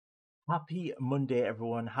Happy Monday,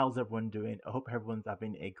 everyone. How's everyone doing? I hope everyone's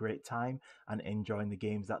having a great time and enjoying the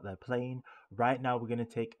games that they're playing. Right now, we're going to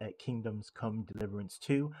take Kingdoms Come Deliverance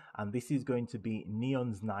 2, and this is going to be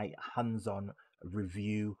Neon's Night hands on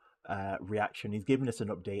review reaction. He's giving us an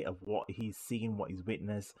update of what he's seen, what he's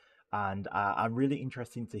witnessed, and I'm really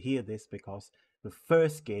interested to hear this because the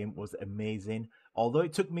first game was amazing. Although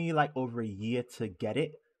it took me like over a year to get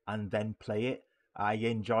it and then play it, I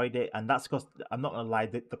enjoyed it, and that's because I'm not gonna lie,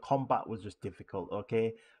 the combat was just difficult.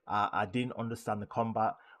 Okay, I didn't understand the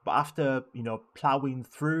combat, but after plowing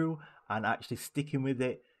through and actually sticking with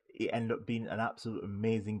it, it ended up being an absolute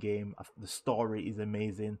amazing game. The story is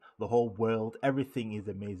amazing, the whole world, everything is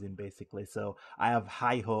amazing, basically. So I have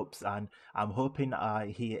high hopes, and I'm hoping I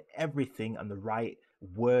hear everything and the right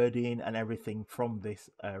wording and everything from this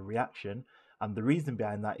reaction. And the reason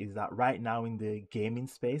behind that is that right now in the gaming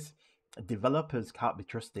space, developers can't be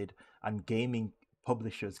trusted and gaming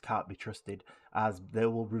publishers can't be trusted, as they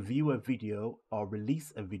will review a video or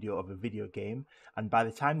release a video of a video game, and by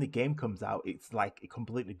the time the game comes out it's like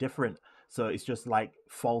completely different. So it's just like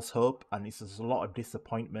false hope, and it's just a lot of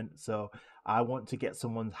disappointment. So I want to get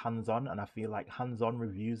someone's hands on, and I feel like hands on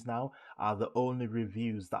reviews now are the only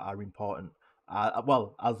reviews that are important.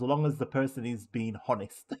 Well, as long as the person is being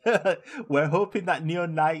honest. We're hoping that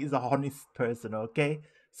Neon Knight is a honest person, okay?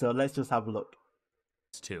 So let's just have a look.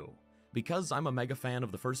 Too. Because I'm a mega fan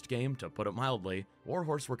of the first game, to put it mildly,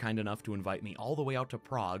 Warhorse were kind enough to invite me all the way out to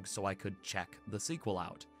Prague so I could check the sequel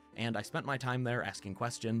out. And I spent my time there asking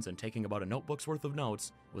questions and taking about a notebook's worth of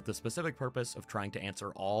notes with the specific purpose of trying to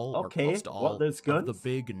answer all or close to all there's of the guns?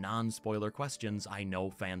 big non-spoiler questions I know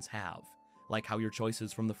fans have. Like how your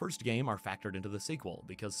choices from the first game are factored into the sequel,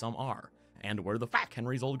 because some are, and where the fuck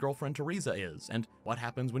Henry's old girlfriend Teresa is, and what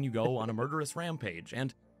happens when you go on a murderous rampage,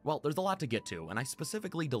 and well, there's a lot to get to, and I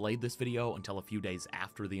specifically delayed this video until a few days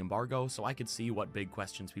after the embargo so I could see what big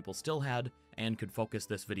questions people still had and could focus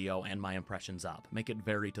this video and my impressions up, make it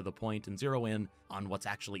very to the point, and zero in on what's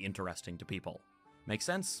actually interesting to people. Make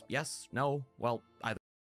sense? Yes? No? Well, either.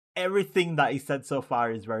 Everything that he said so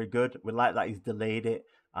far is very good. We like that he's delayed it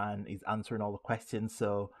and he's answering all the questions.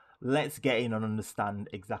 So let's get in and understand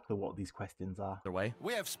exactly what these questions are. Way.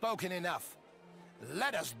 We have spoken enough.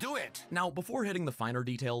 Let us do it! Now, before hitting the finer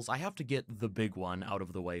details, I have to get the big one out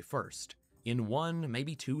of the way first. In one,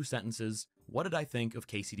 maybe two sentences, what did I think of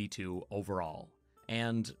KCD2 overall?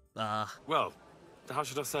 And, well, how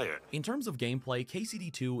should I say it? in terms of gameplay,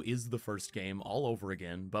 KCD2 is the first game all over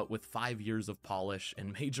again, but with 5 years of polish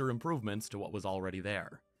and major improvements to what was already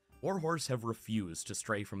there. Warhorse have refused to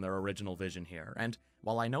stray from their original vision here, and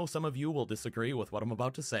while I know some of you will disagree with what I'm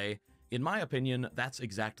about to say, in my opinion, that's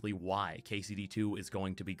exactly why KCD2 is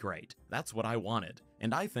going to be great. That's what I wanted,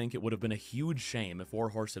 and I think it would have been a huge shame if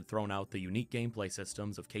Warhorse had thrown out the unique gameplay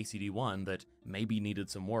systems of KCD1 that maybe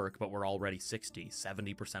needed some work but were already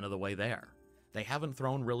 60–70% of the way there. They haven't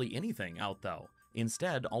thrown really anything out though.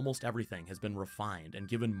 Instead, almost everything has been refined and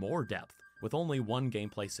given more depth, with only one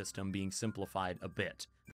gameplay system being simplified a bit.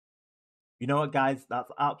 You know what, guys? That's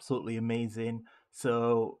absolutely amazing.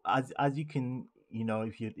 So as you can,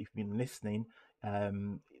 if you've been listening,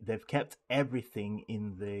 they've kept everything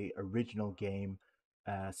in the original game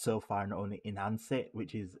so far and only enhance it,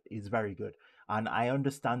 which is very good. And I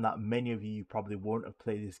understand that many of you probably won't have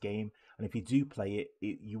played this game, and if you do play it,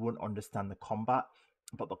 you won't understand the combat.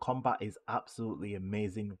 But the combat is absolutely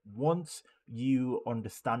amazing. Once you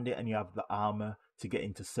understand it and you have the armor to get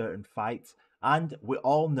into certain fights, and we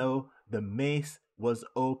all know the mace was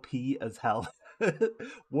OP as hell.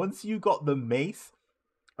 Once you got the mace,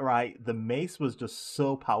 right, the mace was just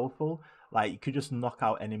so powerful. Like you could just knock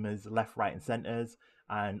out enemies left, right, and centers,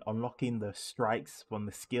 and unlocking the strikes from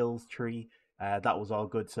the skills tree. That was all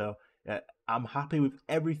good. So I'm happy with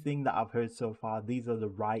everything that I've heard so far. These are the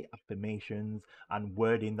right affirmations and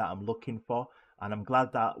wording that I'm looking for, and I'm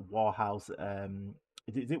glad that Warhouse,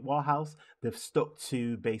 is it Warhouse? They've stuck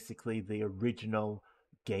to basically the original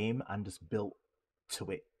game and just built to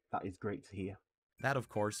it. That is great to hear. That, of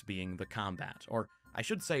course, being the combat, or I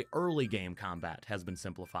should say early game combat, has been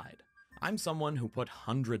simplified. I'm someone who put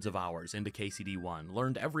hundreds of hours into KCD1,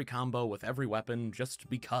 learned every combo with every weapon just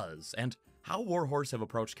because, and how Warhorse have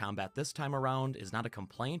approached combat this time around is not a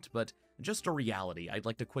complaint, but just a reality I'd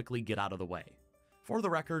like to quickly get out of the way. For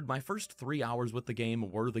the record, my first 3 hours with the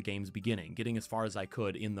game were the game's beginning, getting as far as I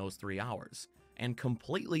could in those 3 hours. And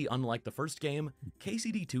completely unlike the first game,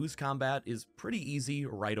 KCD2's combat is pretty easy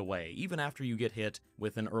right away, even after you get hit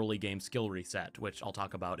with an early game skill reset, which I'll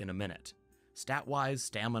talk about in a minute. Stat-wise,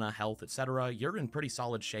 stamina, health, etc., you're in pretty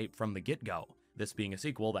solid shape from the get-go, This being a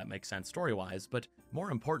sequel, that makes sense story-wise, but more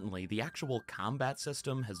importantly, the actual combat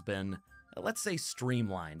system has been, let's say,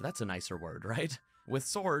 streamlined. That's a nicer word, right? With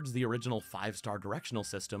swords, the original 5-star directional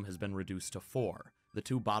system has been reduced to 4. The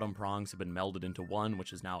 2 bottom prongs have been melded into one,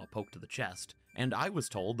 which is now a poke to the chest, and I was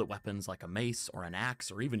told that weapons like a mace or an axe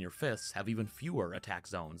or even your fists have even fewer attack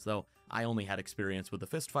zones, though I only had experience with the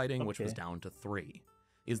fist fighting, which was down to 3.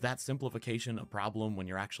 Is that simplification a problem when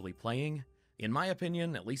you're actually playing? In my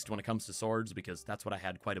opinion, at least when it comes to swords, because that's what I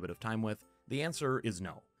had quite a bit of time with, the answer is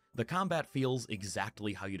no. The combat feels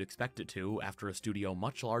exactly how you'd expect it to after a studio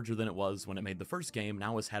much larger than it was when it made the first game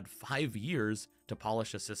now has had 5 years to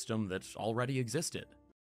polish a system that already existed.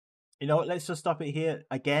 You know, let's just stop it here.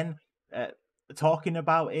 Again, talking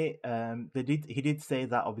about it, he did say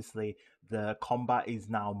that obviously the combat is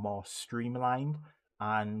now more streamlined,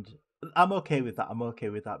 and I'm okay with that. I'm okay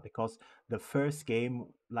with that because the first game,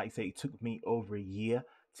 like I say, it took me over a year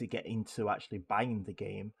to get into actually buying the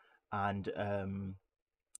game, and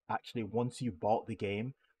actually once you bought the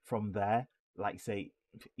game from there, like say,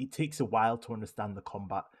 it takes a while to understand the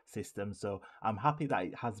combat system. So I'm happy that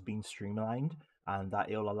it has been streamlined and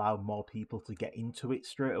that it'll allow more people to get into it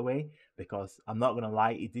straight away, because I'm not going to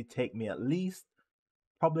lie, it did take me at least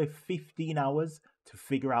probably 15 hours to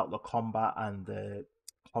figure out the combat and the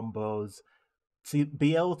combos to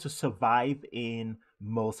be able to survive in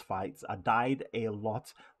most fights. I died a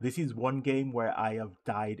lot. This is one game where I have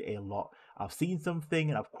died a lot. I've seen something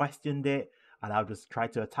and I've questioned it, and I've just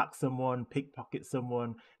tried to attack someone, pickpocket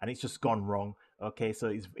someone, and it's just gone wrong. Okay,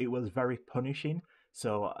 so it was very punishing.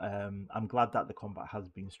 So I'm glad that the combat has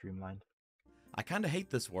been streamlined. I kinda hate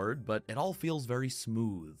this word, but it all feels very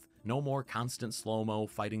smooth. No more constant slow-mo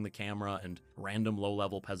fighting the camera and random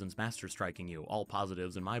low-level peasants master striking you, all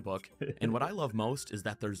positives in my book. And what I love most is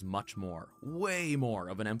that there's much more, way more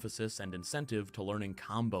of an emphasis and incentive to learning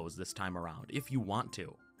combos this time around, if you want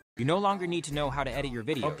to. You no longer need to know how to edit your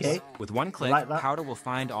videos. Okay. With one click, Like that. Powder will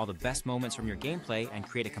find all the best moments from your gameplay and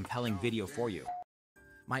create a compelling video for you.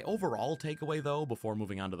 My overall takeaway, though, before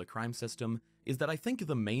moving on to the crime system, is that I think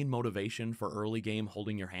the main motivation for early game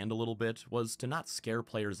holding your hand a little bit was to not scare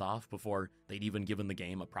players off before they'd even given the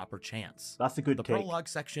game a proper chance. That's a good The take. prologue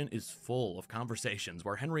section is full of conversations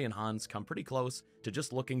where Henry and Hans come pretty close to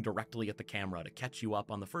just looking directly at the camera to catch you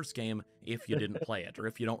up on the first game if you didn't play it or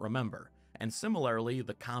if you don't remember. And similarly,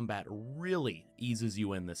 the combat really eases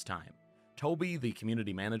you in this time. Toby, the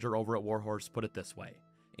community manager over at Warhorse, put it this way.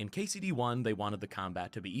 In KCD1, they wanted the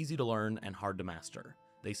combat to be easy to learn and hard to master.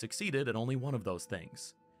 They succeeded at only one of those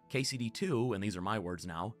things. KCD2, and these are my words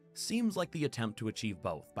now, seems like the attempt to achieve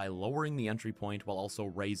both by lowering the entry point while also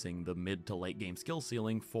raising the mid to late game skill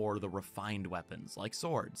ceiling for the refined weapons, like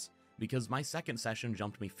swords. Because my second session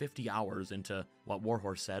jumped me 50 hours into what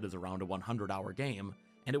Warhorse said is around a 100-hour game,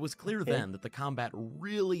 and it was clear then that the combat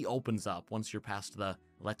really opens up once you're past the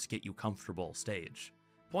let's get you comfortable stage.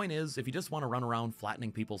 Point is, if you just want to run around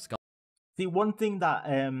flattening people's skulls... See, one thing that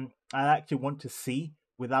I actually want to see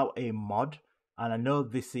without a mod, and I know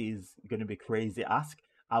this is going to be crazy to ask,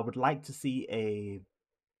 I would like to see a...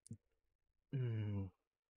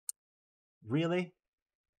 really?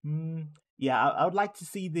 Yeah, I would like to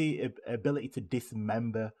see the ability to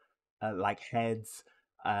dismember like heads,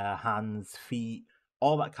 hands, feet,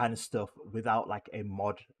 all that kind of stuff without like a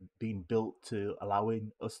mod being built to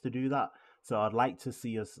allowing us to do that. So I'd like to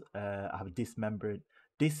see us have a dismembering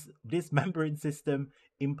system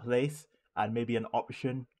in place, and maybe an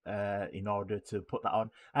option in order to put that on.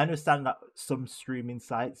 I understand that some streaming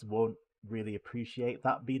sites won't really appreciate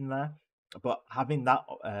that being there, but having that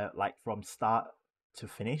like from start to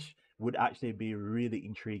finish would actually be really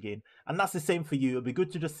intriguing. And that's the same for you. It'd be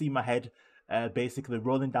good to just see my head basically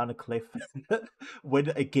rolling down a cliff with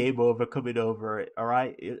a game over coming over it. All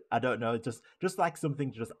right, I don't know, just like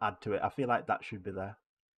something to just add to it. I feel like that should be there.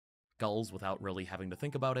 Skulls without really having to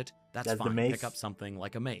think about it, that's There's the fine. mace. Pick up something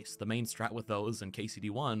like a mace. The main strat with those in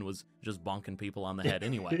KCD1 was just bonking people on the head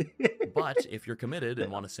anyway. But if you're committed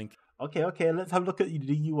and want to sink... Okay, let's have a look at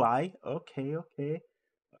the UI. Okay.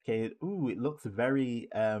 Ooh, it looks very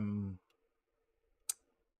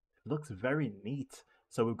neat.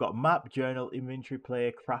 So we've got map, journal, inventory,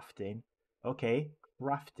 player, crafting. Okay,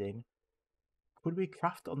 crafting. Could we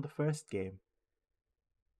craft on the first game?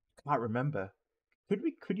 Can't remember.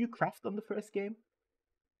 Could you craft on the first game?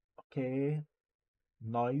 Okay.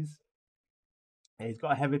 Noise. Yeah, he's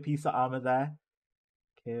got a heavy piece of armor there.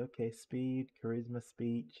 Okay, speed, charisma,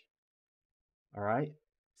 speech. Alright.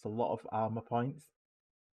 It's a lot of armor points.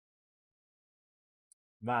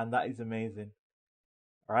 Man, that is amazing.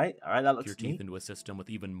 Alright, that looks your teeth neat. into a system with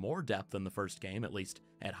even more depth than the first game, at least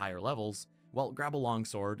at higher levels, well, grab a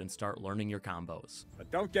longsword and start learning your combos.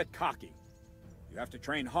 But don't get cocky. You have to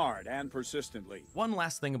train hard and persistently. One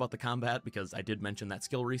last thing about the combat, because I did mention that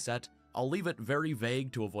skill reset. I'll leave it very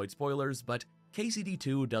vague to avoid spoilers, but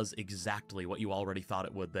KCD2 does exactly what you already thought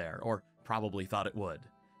it would there, or probably thought it would.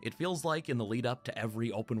 It feels like in the lead up to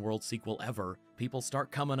every open world sequel ever, people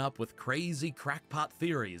start coming up with crazy crackpot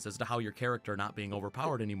theories as to how your character not being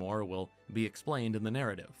overpowered anymore will be explained in the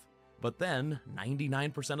narrative. But then,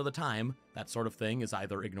 99% of the time, that sort of thing is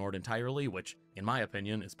either ignored entirely, which, in my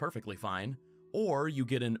opinion, is perfectly fine, or you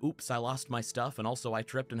get an oops, I lost my stuff and also I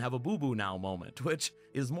tripped and have a boo-boo now moment, which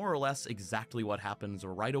is more or less exactly what happens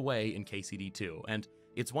right away in KCD2, and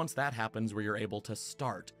it's once that happens where you're able to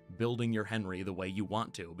start building your Henry the way you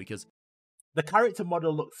want to, because the character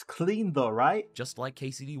model looks clean though, right? just like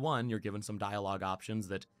KCD1, you're given some dialogue options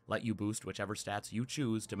that let you boost whichever stats you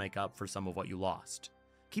choose to make up for some of what you lost.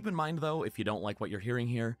 Keep in mind though, if you don't like what you're hearing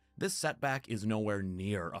here, this setback is nowhere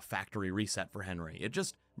near a factory reset for Henry. It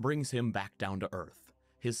just brings him back down to earth.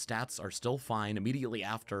 His stats are still fine immediately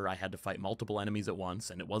after I had to fight multiple enemies at once,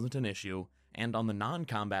 and it wasn't an issue. And on the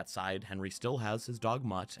non-combat side, Henry still has his dog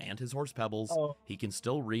Mutt and his horse Pebbles. He can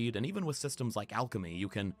still read, and even with systems like alchemy, you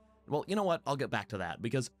can... Well, you know what? I'll get back to that,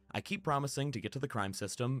 because I keep promising to get to the crime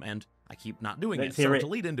system, and I keep not doing it. So to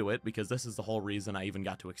lead into it, because this is the whole reason I even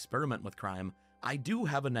got to experiment with crime, I do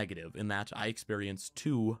have a negative in that I experienced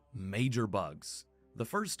 2 major bugs. The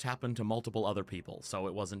first happened to multiple other people, so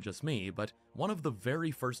it wasn't just me, but one of the very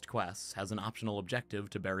first quests has an optional objective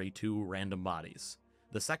to bury 2 random bodies.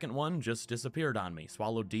 The second one just disappeared on me,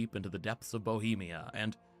 swallowed deep into the depths of Bohemia,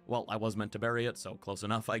 and, well, I was meant to bury it, so close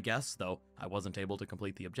enough, I guess, though I wasn't able to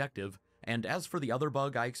complete the objective. And as for the other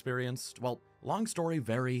bug I experienced, well, long story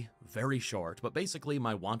very, very short, but basically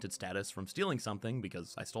my wanted status from stealing something,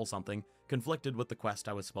 because I stole something, conflicted with the quest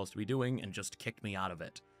I was supposed to be doing and just kicked me out of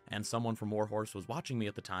it. And someone from Warhorse was watching me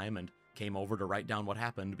at the time and came over to write down what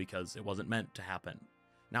happened because it wasn't meant to happen.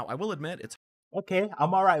 Now, I will admit, it's Okay,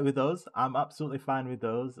 I'm alright with those. I'm absolutely fine with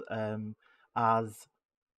those. As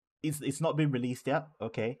it's not been released yet.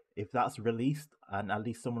 Okay, if that's released and at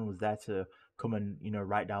least someone was there to come and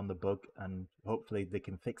write down the bug, and hopefully they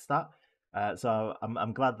can fix that. So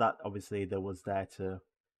I'm glad that obviously there was there to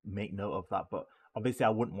make note of that, but obviously I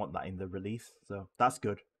wouldn't want that in the release. So that's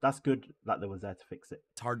good. That's good that there was there to fix it.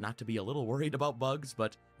 hard not to be a little worried about bugs,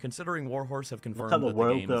 but considering Warhorse have confirmed the that the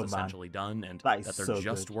world game though, is man. essentially done and That is that they're so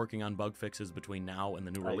just good. working on bug fixes between now and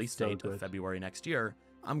the new That is release so date of good. February next year,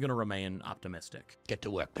 I'm gonna remain optimistic. Get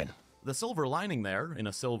to work, then. The silver lining there, in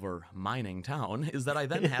a silver mining town, is that I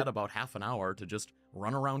then had about half an hour to just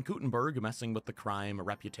run around Kuttenberg messing with the crime,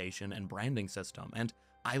 reputation, and branding system, and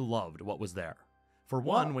I loved what was there. For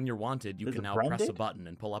one, What? when you're wanted, you There's can a now press a branded? button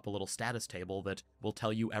and pull up a little status table that will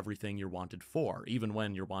tell you everything you're wanted for, even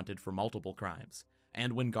when you're wanted for multiple crimes.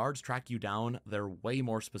 And when guards track you down, they're way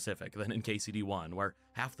more specific than in KCD1, where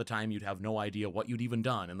half the time you'd have no idea what you'd even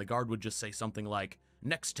done, and the guard would just say something like,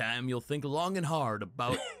 "Next time you'll think long and hard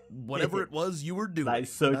about whatever it was you were doing." That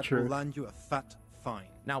is so That true. will land you a fat fine.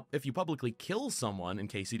 Now, if you publicly kill someone in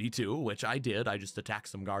KCD2, which I did, I just attacked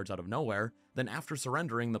some guards out of nowhere, then after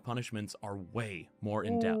surrendering, the punishments are way more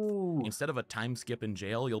in-depth. Ooh. Instead of a time skip in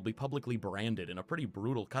jail, you'll be publicly branded in a pretty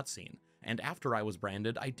brutal cutscene. And after I was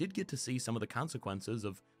branded, I did get to see some of the consequences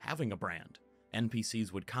of having a brand.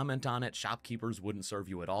 NPCs would comment on it, shopkeepers wouldn't serve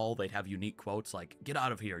you at all, they'd have unique quotes like, "Get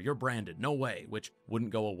out of here, you're branded, no way," which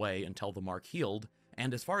wouldn't go away until the mark healed.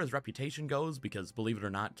 And as far as reputation goes, because believe it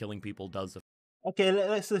or not, killing people does Okay,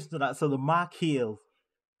 let's listen to that. So the mark heals.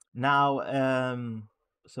 Now,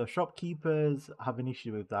 so shopkeepers have an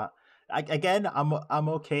issue with that. Again, I'm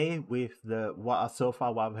okay with what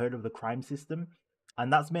I've heard of the crime system,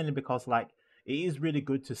 and that's mainly because like it is really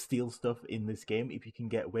good to steal stuff in this game if you can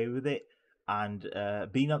get away with it, and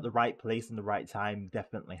being at the right place and the right time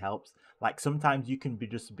definitely helps. Like sometimes you can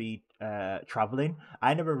be traveling.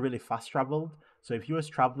 I never really fast traveled, so if you was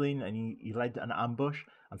traveling and you led an ambush,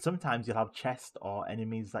 and sometimes you'll have chests or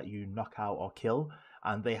enemies that you knock out or kill,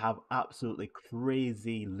 and they have absolutely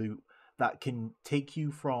crazy loot that can take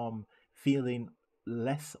you from feeling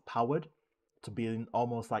less powered to being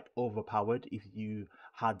almost like overpowered if you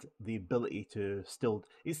had the ability to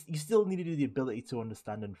you still needed the ability to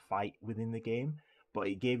understand and fight within the game, but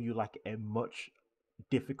it gave you like a much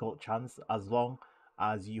difficult chance as long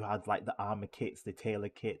as you had like the armor kits, the tailor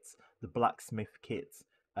kits, the blacksmith kits,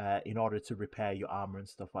 in order to repair your armor and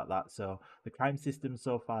stuff like that. So the crime system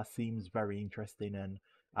so far seems very interesting, and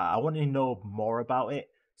I want to know more about it.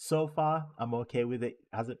 So far, I'm okay with it.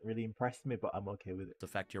 It hasn't really impressed me, but I'm okay with it.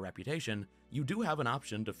 affect your reputation, you do have an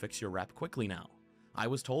option to fix your rep quickly now. I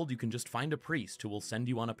was told you can just find a priest who will send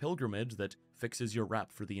you on a pilgrimage that fixes your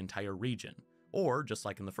rep for the entire region. Or, just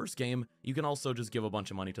like in the first game, you can also just give a bunch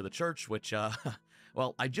of money to the church, which,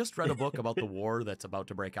 well, I just read a book about the war that's about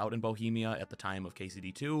to break out in Bohemia at the time of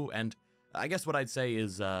KCD2, and I guess what I'd say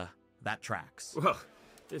is, that tracks. Well,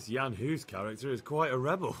 this Jan Hughes character is quite a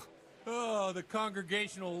rebel. Oh, the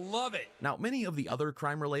congregation will love it. Now, many of the other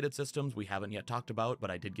crime-related systems we haven't yet talked about, but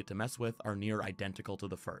I did get to mess with, are near identical to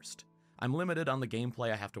the first. I'm limited on the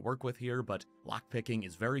gameplay I have to work with here, but lockpicking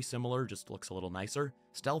is very similar, just looks a little nicer.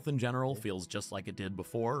 Stealth in general feels just like it did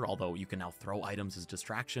before, although you can now throw items as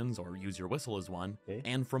distractions or use your whistle as one.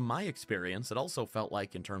 And from my experience, it also felt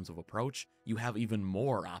like, in terms of approach, you have even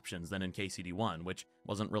more options than in KCD1, which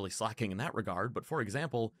wasn't really slacking in that regard, but for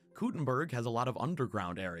example, Kuttenberg has a lot of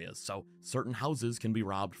underground areas, so certain houses can be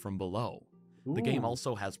robbed from below. The game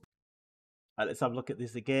also has... Let's have a look at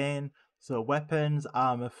this again. So weapons,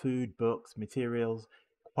 armor, food, books, materials,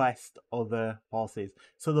 quest, other, horses.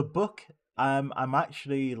 So the book, I'm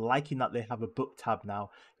actually liking that they have a book tab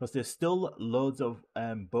now, because there's still loads of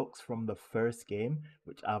books from the first game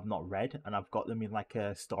which I've not read, and I've got them in like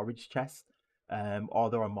a storage chest,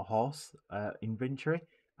 or they're on my horse inventory,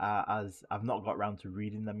 as I've not got around to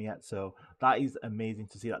reading them yet. So that is amazing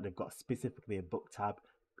to see that they've got specifically a book tab,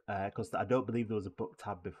 because I don't believe there was a book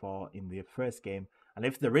tab before in the first game. And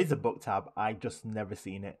if there is a book tab, I just never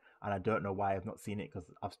seen it, and I don't know why I've not seen it, because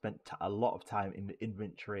I've spent a lot of time in the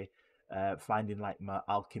inventory finding like my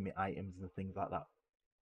alchemy items and things like that.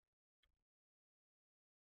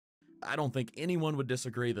 I don't think anyone would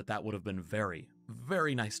disagree that that would have been very,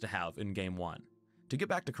 very nice to have in Game 1. To get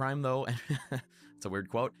back to crime though, it's a weird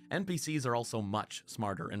quote, NPCs are also much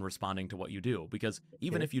smarter in responding to what you do, because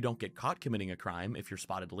even if you don't get caught committing a crime, if you're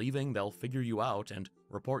spotted leaving, they'll figure you out and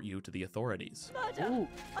report you to the authorities. Murder!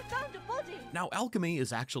 I found a body! Now, alchemy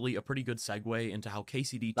is actually a pretty good segue into how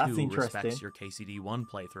KCD2 respects your KCD1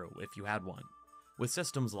 playthrough, if you had one. With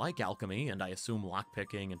systems like alchemy, and I assume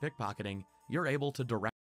lockpicking and pickpocketing, you're able to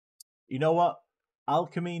direct... You know what?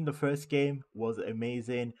 Alchemy in the first game was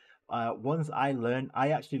amazing. Once I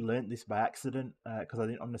actually learned this by accident, because I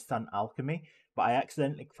didn't understand alchemy, but I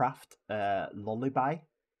accidentally craft lullaby,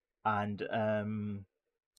 and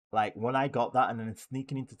like when I got that and then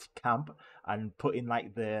sneaking into camp and putting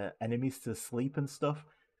like the enemies to sleep and stuff,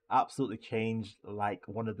 absolutely changed like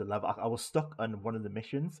one of the levels. I was stuck on one of the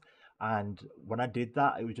missions, and when I did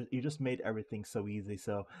that, it just made everything so easy.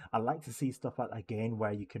 So I like to see stuff like that again,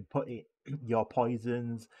 where you can put your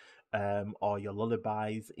poisons or your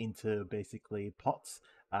lullabies into basically pots,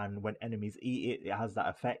 and when enemies eat it, it has that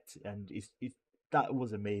effect, and that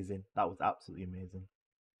was amazing. That was absolutely amazing.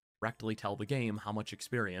 Directly tell the game how much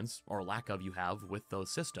experience, or lack of, you have with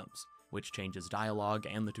those systems, which changes dialogue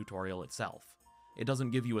and the tutorial itself. It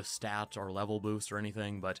doesn't give you a stat or level boost or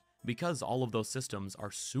anything, but because all of those systems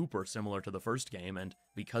are super similar to the first game, and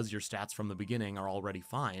because your stats from the beginning are already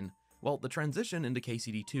fine, well, the transition into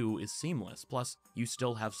KCD2 is seamless, plus you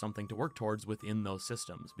still have something to work towards within those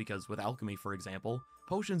systems, because with alchemy, for example,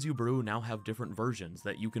 potions you brew now have different versions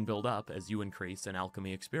that you can build up as you increase an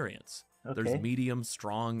alchemy experience. Okay. There's medium,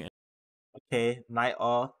 strong, and... Okay, Night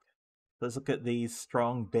Orc. Let's look at these.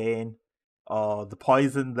 Strong Bane. Oh, the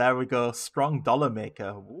poison, there we go. Strong Dollar Maker.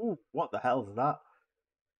 Ooh, what the hell is that?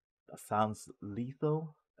 That sounds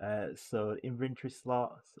lethal. So inventory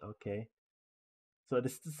slots, okay. So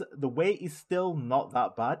the weight is still not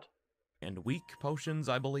that bad. And weak potions,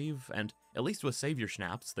 I believe, and at least with Savior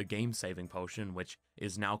Schnapps, the game-saving potion, which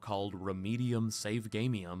is now called Remedium Save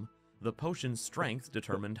Gamium, the potion's strength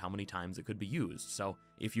determined how many times it could be used, so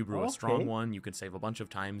if you brew a strong one, you could save a bunch of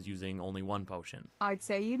times using only one potion. I'd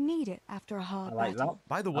say you need it after a hard battle.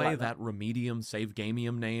 By the way, that Remedium Save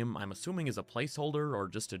Gamium name, I'm assuming is a placeholder or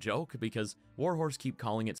just a joke, because Warhorse keep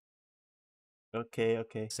calling it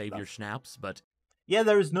Savior Schnapps, but... Yeah,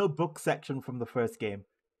 there is no book section from the first game.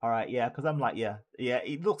 Alright, yeah, because I'm like, yeah,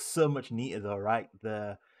 it looks so much neater though, right?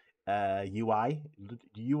 The UI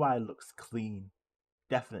looks clean.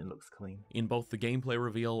 Definitely looks clean. In both the gameplay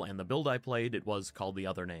reveal and the build I played, it was called the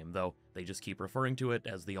other name, though they just keep referring to it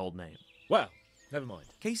as the old name. Well, never mind.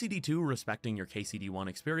 KCD2 respecting your KCD1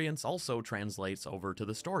 experience also translates over to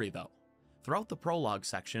the story, though. Throughout the prologue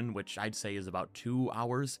section, which I'd say is about 2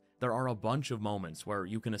 hours, there are a bunch of moments where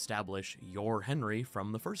you can establish your Henry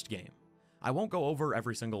from the first game. I won't go over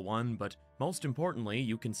every single one, but most importantly,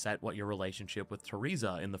 you can set what your relationship with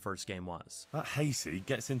Teresa in the first game was. That Hasty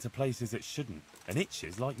gets into places it shouldn't, and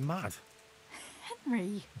itches like mad.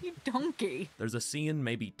 Henry, you donkey. There's a scene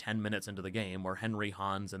maybe 10 minutes into the game where Henry,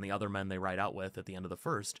 Hans, and the other men they ride out with at the end of the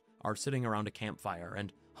first are sitting around a campfire,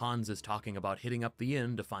 and Hans is talking about hitting up the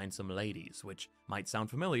inn to find some ladies, which might sound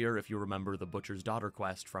familiar if you remember the Butcher's Daughter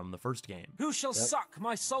quest from the first game. Who shall suck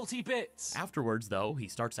my salty bits? Afterwards, though, he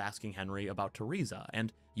starts asking Henry about Teresa,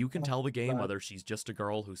 and you can tell the game whether she's just a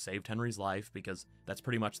girl who saved Henry's life, because that's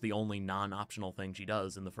pretty much the only non-optional thing she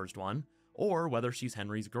does in the first one, or whether she's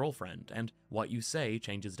Henry's girlfriend, and what you say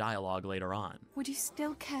changes dialogue later on. Would you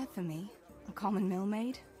still care for me, a common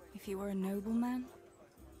millmaid, if you were a nobleman?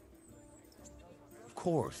 Of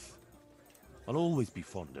course. I'll always be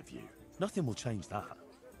fond of you. Nothing will change that.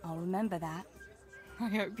 I'll remember that. I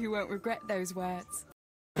hope you won't regret those words.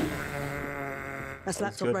 That's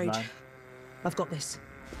laptop rage. I've got this.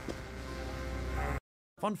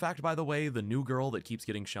 Fun fact, by the way, the new girl that keeps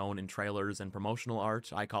getting shown in trailers and promotional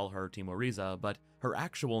art, I call her Timuriza, but her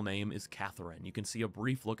actual name is Catherine. You can see a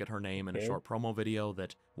brief look at her name in a short promo video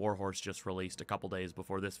that Warhorse just released a couple days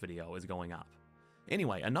before this video is going up.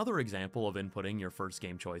 Anyway, another example of inputting your first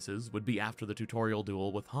game choices would be after the tutorial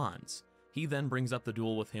duel with Hans. He then brings up the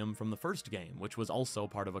duel with him from the first game, which was also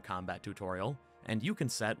part of a combat tutorial, and you can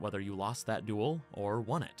set whether you lost that duel or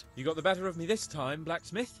won it. You got the better of me this time,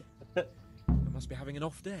 blacksmith. I must be having an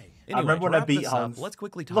off day. Anyway, I remember when I beat Hans. Let's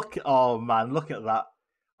quickly talk. Look, oh man, look at that.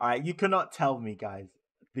 Alright, you cannot tell me, guys.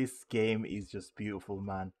 This game is just beautiful,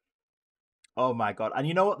 man. Oh my god. And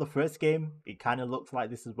you know what? The first game, it kind of looks like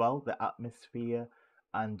this as well. The atmosphere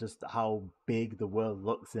and just how big the world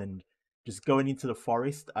looks, and just going into the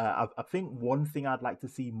forest. I think one thing I'd like to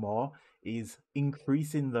see more is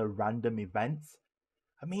increasing the random events.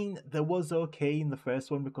 I mean, there was okay in the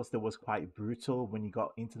first one because there was quite brutal when you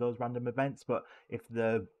got into those random events. But if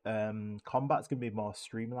the combat's going to be more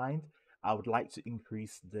streamlined, I would like to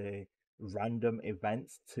increase the random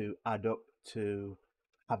events to add up to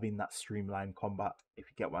having that streamlined combat, if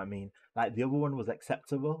you get what I mean. Like, the other one was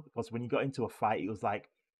acceptable because when you got into a fight, it was like,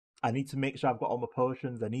 I need to make sure I've got all my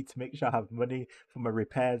potions. I need to make sure I have money for my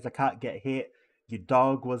repairs. I can't get hit. Your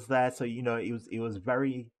dog was there. So, you know, it was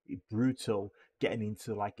very brutal getting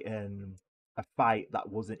into like a fight that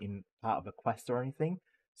wasn't in part of a quest or anything.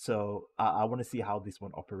 So I want to see how this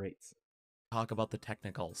one operates. Talk about the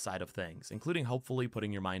technical side of things, including hopefully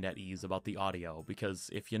putting your mind at ease about the audio, because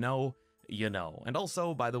if you know, you know. And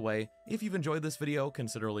also, by the way, if you've enjoyed this video,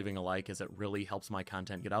 consider leaving a like, as it really helps my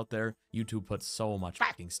content get out there. YouTube puts so much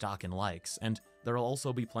fucking stock in likes, and there'll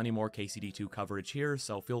also be plenty more KCD2 coverage here,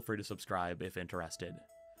 so feel free to subscribe if interested.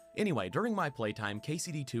 Anyway, during my playtime,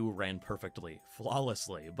 KCD2 ran perfectly,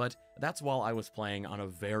 flawlessly, but that's while I was playing on a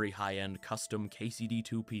very high-end custom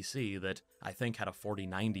KCD2 PC that I think had a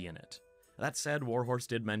 4090 in it. That said, Warhorse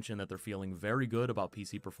did mention that they're feeling very good about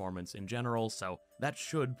PC performance in general, so that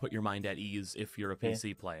should put your mind at ease if you're a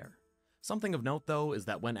PC player. Something of note, though, is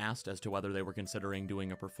that when asked as to whether they were considering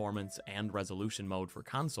doing a performance and resolution mode for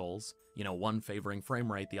consoles, you know, one favoring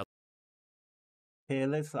frame rate, the other... Here,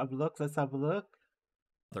 let's have a look.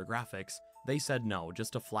 Their graphics, they said no,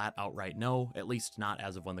 just a flat outright no, at least not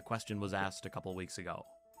as of when the question was asked a couple weeks ago.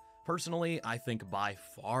 Personally, I think by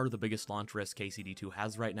far the biggest launch risk KCD2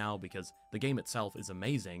 has right now, because the game itself is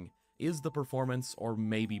amazing, is the performance or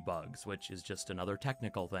maybe bugs, which is just another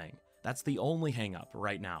technical thing. That's the only hang-up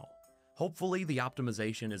right now. Hopefully the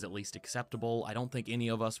optimization is at least acceptable. I don't think any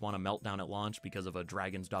of us want a meltdown at launch because of a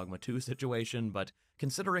Dragon's Dogma 2 situation, but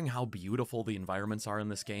considering how beautiful the environments are in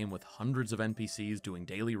this game with hundreds of NPCs doing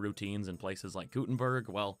daily routines in places like Gutenberg,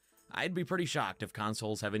 well, I'd be pretty shocked if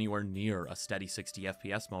consoles have anywhere near a steady 60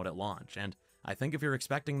 FPS mode at launch, and I think if you're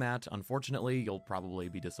expecting that, unfortunately, you'll probably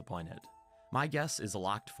be disappointed. My guess is a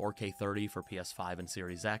locked 4K 30 for PS5 and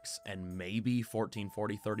Series X, and maybe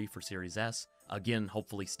 1440-30 for Series S, again,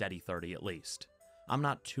 hopefully steady 30 at least. I'm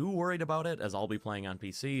not too worried about it, as I'll be playing on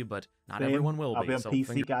PC, but not everyone will be. I'll be on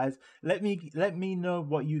PC, guys. Let me know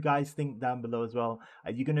what you guys think down below as well.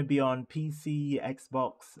 Are you going to be on PC,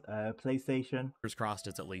 Xbox, PlayStation? Fingers crossed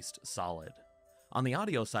it's at least solid. On the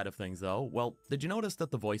audio side of things, though, well, did you notice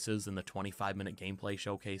that the voices in the 25-minute gameplay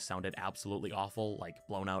showcase sounded absolutely awful, like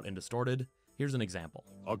blown out and distorted? Here's an example.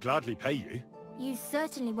 I'll gladly pay you. You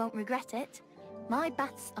certainly won't regret it. My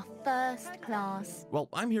bats are first class. Well,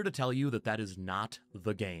 I'm here to tell you that that is not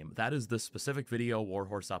the game. That is the specific video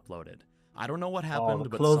Warhorse uploaded. I don't know what happened,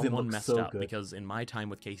 but someone messed up, because in my time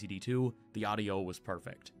with KCD2, the audio was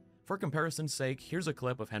perfect. For comparison's sake, here's a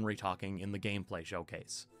clip of Henry talking in the gameplay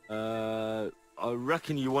showcase. I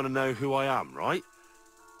reckon you want to know who I am, right?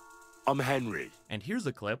 I'm Henry. And here's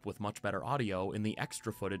a clip with much better audio in the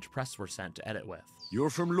extra footage press were sent to edit with. You're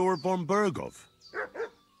from Lord Bombergov.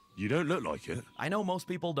 You don't look like it. I know most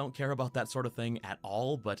people don't care about that sort of thing at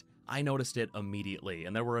all, but I noticed it immediately,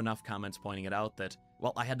 and there were enough comments pointing it out that,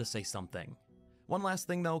 well, I had to say something. One last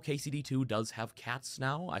thing though, KCD2 does have cats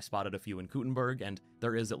now. I spotted a few in Kuttenberg, and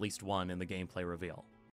there is at least one in the gameplay reveal.